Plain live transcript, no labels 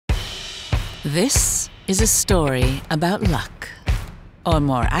This is a story about luck, or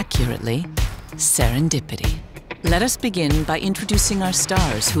more accurately, serendipity. Let us begin by introducing our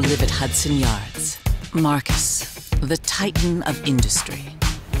stars who live at Hudson Yards. Marcus, the titan of industry.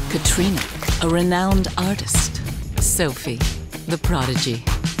 Katrina, a renowned artist. Sophie, the prodigy.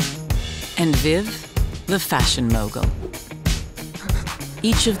 And Viv, the fashion mogul.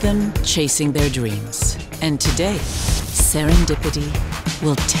 Each of them chasing their dreams. And today, serendipity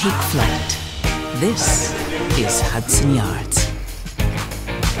will take flight. This is Hudson Yards.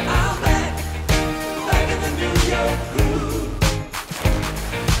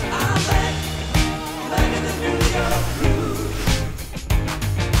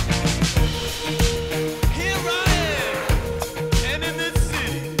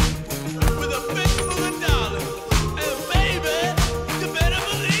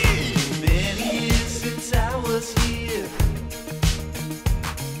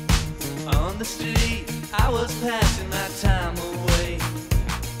 The street, I was passing my time away.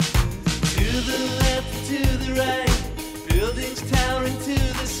 To the left, to the right, buildings towering to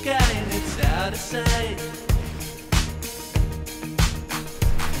the sky, and it's out of sight.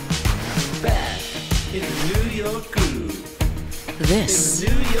 Back in the New York groove. This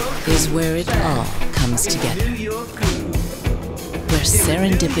is where it all comes together. Where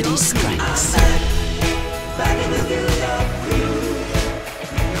serendipity strikes. Back in the New York groove.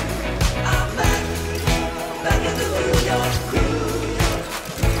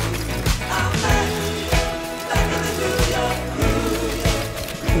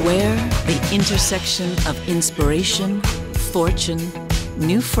 Where the intersection of inspiration, fortune,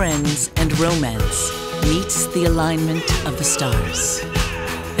 new friends, and romance meets the alignment of the stars.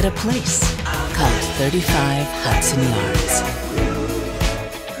 At a place called 35 Hudson Yards.